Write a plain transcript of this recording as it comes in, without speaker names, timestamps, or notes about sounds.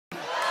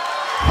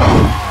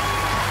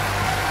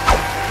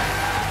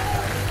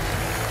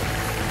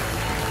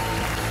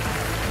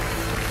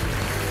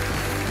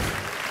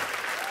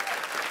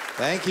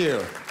Thank you.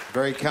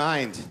 Very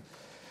kind.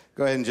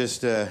 Go ahead and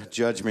just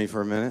judge me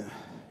for a minute.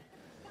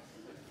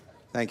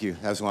 Thank you.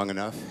 That was long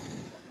enough.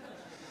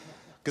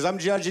 Because I'm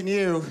judging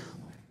you.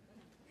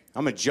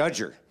 I'm a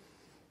judger.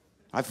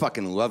 I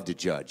fucking love to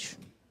judge.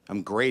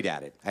 I'm great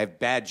at it. I have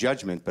bad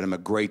judgment, but I'm a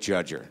great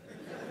judger.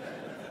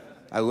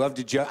 I love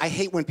to judge. I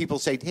hate when people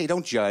say, hey,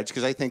 don't judge,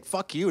 because I think,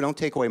 fuck you, don't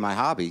take away my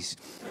hobbies.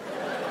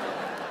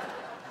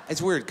 It's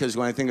weird, because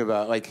when I think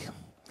about, like,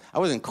 I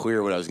wasn't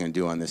clear what I was going to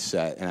do on this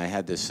set, and I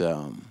had this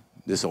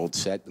old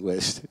set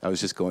list. I was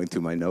just going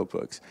through my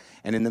notebooks.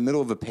 And in the middle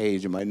of a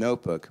page in my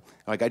notebook,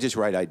 like, I just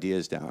write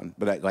ideas down.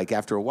 But, like,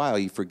 after a while,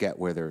 you forget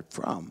where they're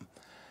from.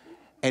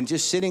 And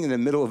just sitting in the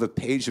middle of a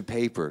page of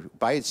paper,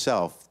 by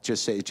itself,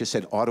 it just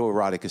said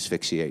autoerotic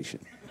asphyxiation.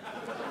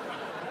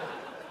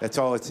 That's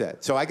all it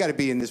said. So I got to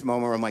be in this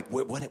moment where I'm like,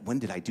 when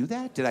did I do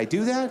that? Did I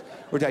do that?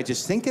 Or did I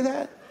just think of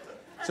that?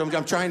 So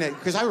I'm trying to,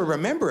 because I would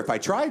remember if I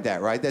tried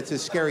that, right? That's a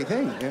scary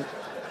thing. Yeah?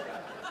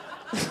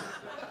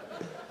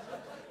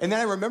 And then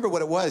I remember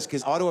what it was,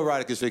 because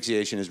autoerotic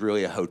asphyxiation is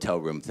really a hotel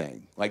room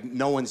thing. Like,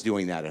 no one's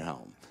doing that at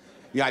home.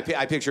 Yeah,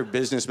 I picture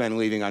businessmen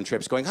leaving on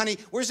trips going, honey,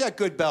 where's that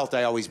good belt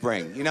I always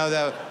bring? You know,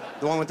 the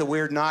one with the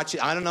weird notch?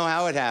 I don't know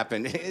how it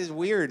happened. It's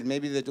weird.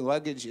 Maybe the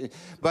luggage.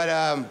 But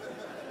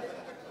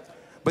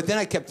then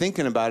I kept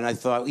thinking about it, and I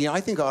thought, you know,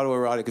 I think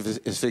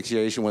autoerotic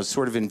asphyxiation was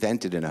sort of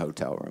invented in a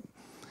hotel room.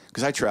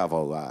 Because I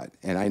travel a lot,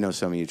 and I know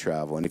some of you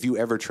travel. And if you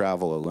ever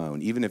travel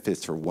alone, even if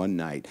it's for one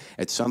night,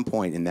 at some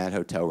point in that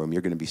hotel room,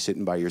 you're going to be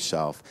sitting by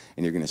yourself,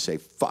 and you're going to say,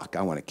 fuck,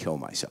 I want to kill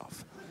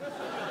myself.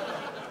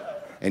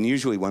 And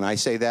usually when I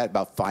say that,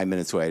 about 5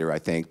 minutes later, I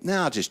think,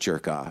 nah, I'll just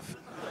jerk off.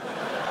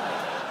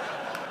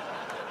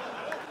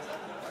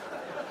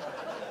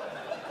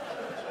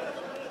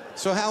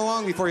 So how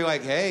long before you're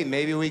like, hey,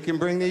 maybe we can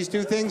bring these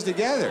two things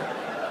together?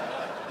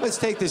 Let's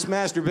take this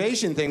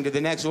masturbation thing to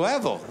the next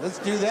level. Let's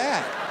do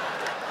that.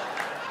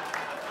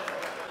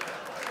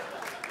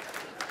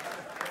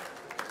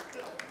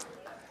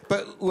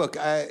 But look,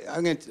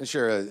 I'm going to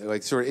share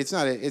like sort of. It's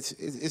not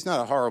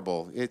a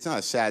horrible. It's not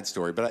a sad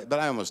story. But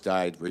I almost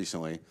died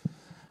recently.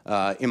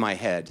 In my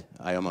head,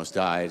 I almost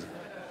died.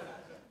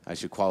 I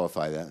should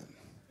qualify that.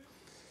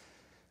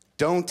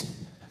 Don't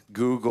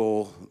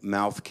Google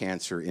mouth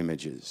cancer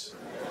images.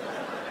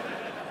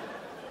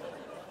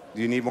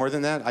 Do you need more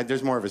than that?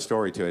 There's more of a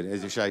story to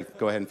it. Should I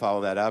go ahead and follow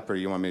that up, or do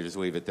you want me to just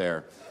leave it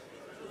there?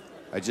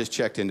 I just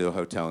checked into a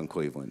hotel in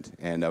Cleveland,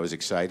 and I was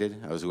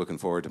excited. I was looking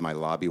forward to my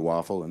lobby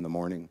waffle in the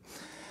morning.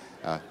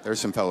 There's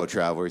some fellow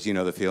travelers. You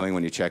know the feeling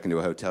when you check into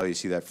a hotel, you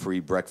see that free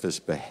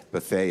breakfast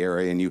buffet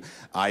area, and you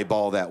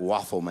eyeball that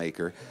waffle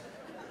maker.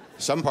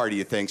 Some part of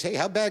you thinks, hey,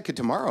 how bad could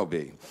tomorrow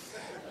be?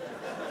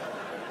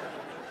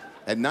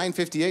 At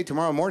 9:58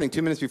 tomorrow morning,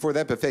 2 minutes before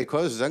that buffet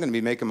closes, I'm going to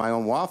be making my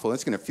own waffle.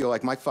 It's going to feel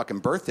like my fucking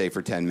birthday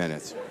for 10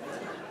 minutes.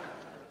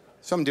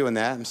 So I'm doing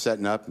that. I'm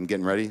setting up. I'm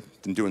getting ready.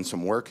 I'm doing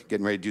some work,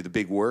 getting ready to do the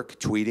big work,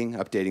 tweeting,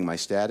 updating my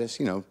status,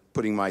 you know,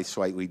 putting my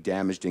slightly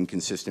damaged,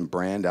 inconsistent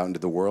brand out into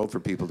the world for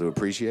people to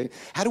appreciate.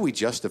 How do we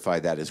justify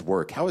that as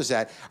work? How is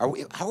that?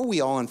 How are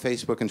we all on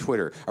Facebook and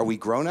Twitter? Are we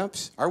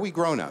grown-ups? Are we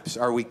grown-ups?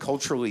 Are we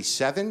culturally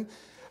 7?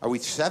 Are we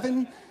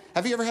 7?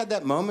 Have you ever had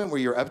that moment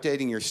where you're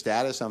updating your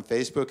status on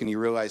Facebook and you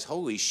realize,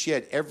 holy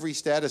shit, every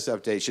status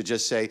update should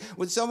just say,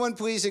 would someone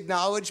please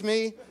acknowledge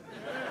me?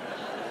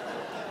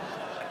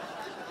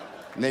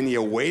 And then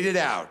you wait it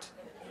out.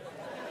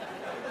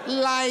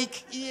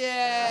 Like,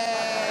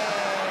 yeah.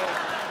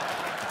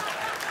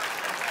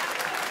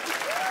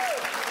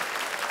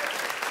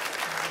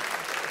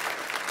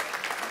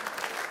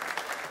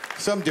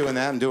 So I'm doing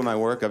that. I'm doing my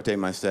work, updating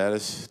my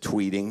status,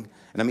 tweeting,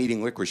 and I'm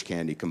eating licorice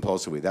candy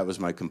compulsively. That was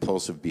my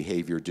compulsive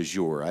behavior du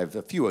jour. I have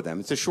a few of them.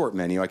 It's a short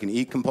menu. I can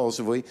eat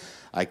compulsively,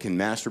 I can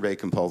masturbate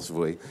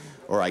compulsively,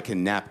 or I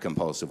can nap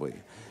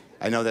compulsively.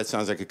 I know that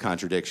sounds like a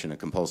contradiction, a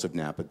compulsive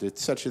nap, but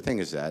it's such a thing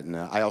as that. And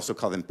I also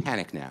call them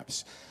panic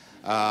naps.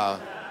 A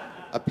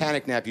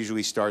panic nap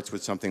usually starts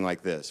with something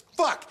like this.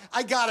 Fuck,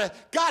 God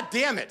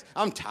damn it,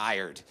 I'm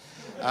tired.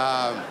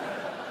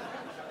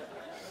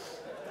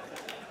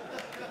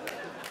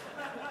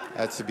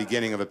 That's the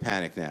beginning of a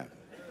panic nap.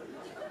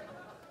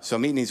 So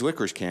I'm eating these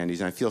licorice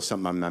candies, and I feel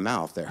something in my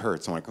mouth that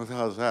hurts. I'm like, what the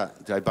hell is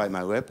that? Did I bite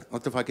my lip?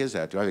 What the fuck is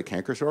that? Do I have a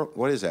canker sore?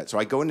 What is that? So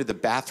I go into the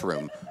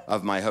bathroom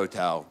of my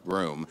hotel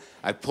room.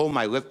 I pull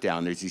my lip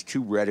down. There's these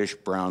 2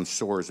 reddish-brown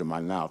sores in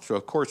my mouth. So,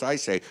 of course, I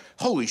say,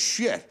 holy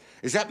shit,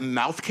 is that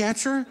mouth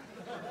cancer?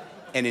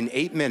 And in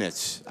 8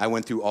 minutes, I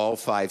went through all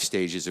 5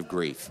 stages of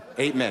grief.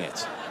 8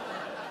 minutes.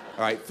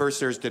 All right,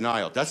 first there's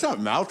denial. That's not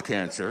mouth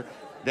cancer.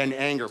 Then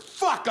anger.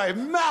 Fuck, I have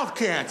mouth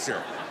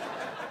cancer.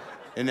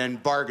 And then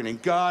bargaining.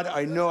 God,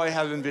 I know I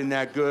haven't been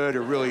that good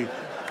or really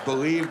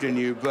believed in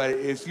you, but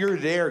if you're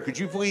there, could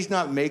you please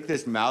not make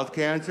this mouth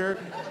cancer?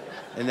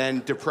 And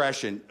then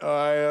depression.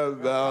 I have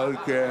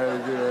mouth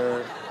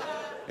cancer.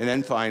 And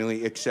then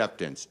finally,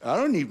 acceptance. I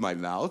don't need my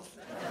mouth.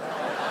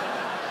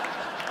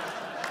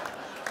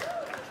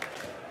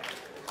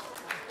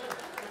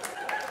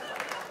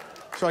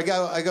 So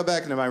I go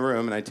back into my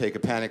room and I take a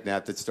panic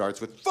nap that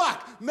starts with,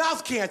 fuck,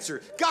 mouth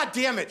cancer. God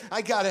damn it.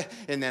 I gotta,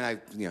 and then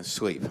I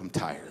sleep. I'm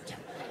tired.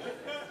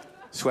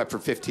 Slept for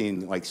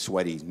 15,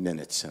 sweaty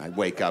minutes. And I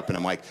wake up and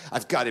I'm like,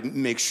 I've got to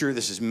make sure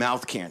this is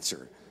mouth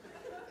cancer.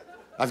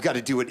 I've got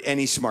to do what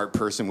any smart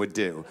person would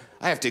do.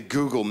 I have to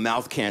Google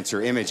mouth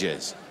cancer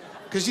images.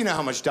 Because you know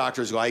how much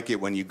doctors like it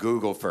when you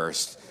Google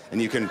first.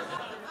 And you can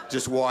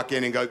just walk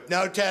in and go,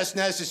 no test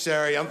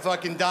necessary, I'm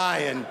fucking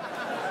dying.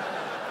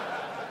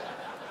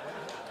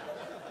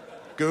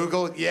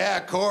 Google, yeah,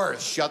 of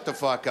course, shut the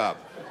fuck up.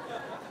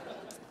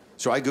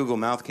 So I Google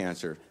mouth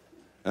cancer,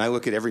 and I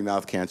look at every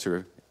mouth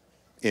cancer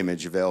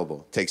image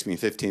available. It takes me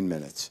 15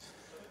 minutes.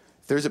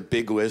 If there's a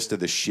big list of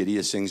the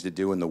shittiest things to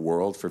do in the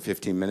world for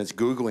 15 minutes,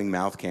 Googling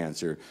mouth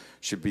cancer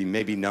should be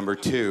maybe number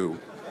 2,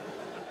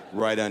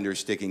 right under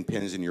sticking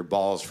pins in your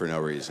balls for no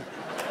reason.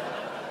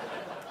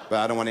 But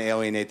I don't want to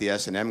alienate the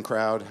S&M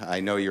crowd.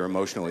 I know you're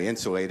emotionally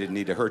insulated,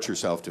 need to hurt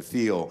yourself to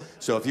feel.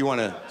 So if you want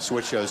to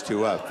switch those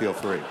two up, feel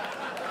free.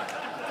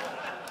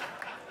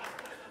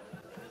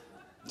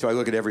 So I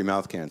look at every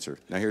mouth cancer.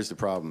 Now here's the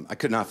problem. I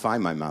could not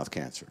find my mouth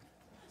cancer.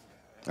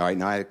 All right,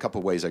 now I had a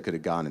couple ways I could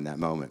have gone in that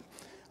moment.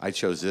 I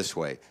chose this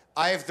way.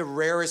 I have the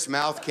rarest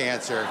mouth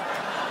cancer.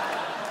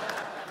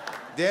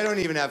 They don't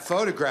even have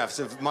photographs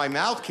of my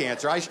mouth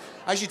cancer.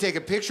 I should take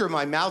a picture of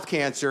my mouth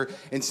cancer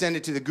and send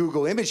it to the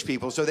Google image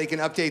people so they can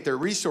update their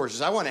resources.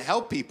 I want to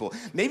help people.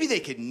 Maybe they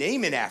could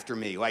name it after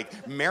me,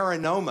 like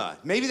melanoma.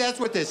 Maybe that's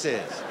what this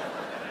is.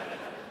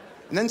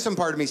 And then some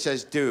part of me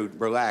says, dude,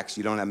 relax,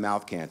 you don't have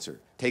mouth cancer.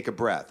 Take a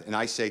breath. And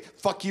I say,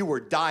 fuck you, we're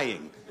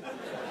dying.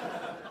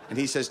 And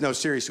he says, no,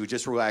 seriously,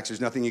 just relax. There's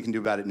nothing you can do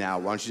about it now.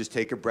 Why don't you just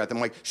take a breath? I'm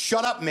like,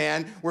 shut up,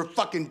 man. We're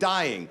fucking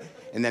dying.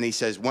 And then he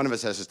says, one of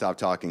us has to stop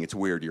talking. It's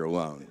weird, you're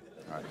alone.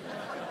 All right.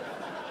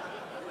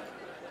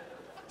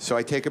 So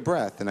I take a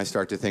breath, and I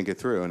start to think it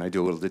through, and I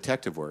do a little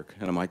detective work.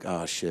 And I'm like,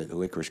 oh, shit, the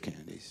licorice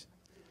candies.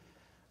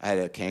 I had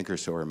a canker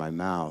sore in my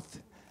mouth,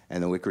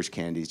 and the licorice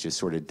candies just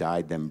sort of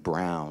dyed them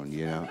brown,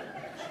 you know?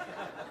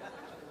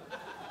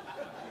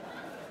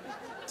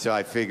 So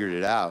I figured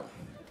it out.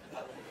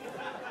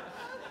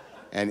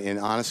 And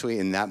honestly,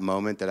 in that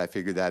moment that I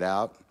figured that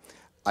out,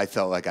 I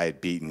felt like I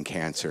had beaten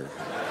cancer.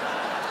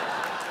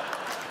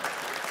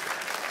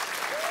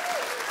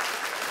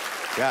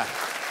 Yeah.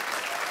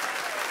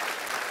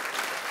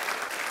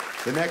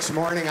 The next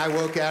morning, I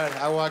walked out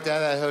of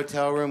that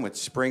hotel room with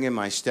spring in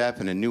my step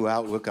and a new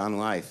outlook on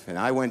life. And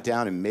I went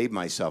down and made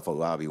myself a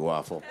lobby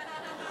waffle.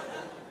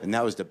 And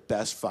that was the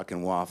best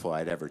fucking waffle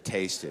I'd ever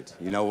tasted.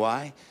 You know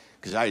why?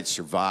 Because I had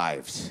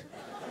survived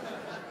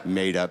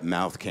made-up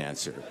mouth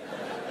cancer.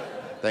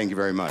 Thank you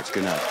very much.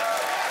 Good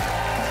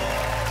night.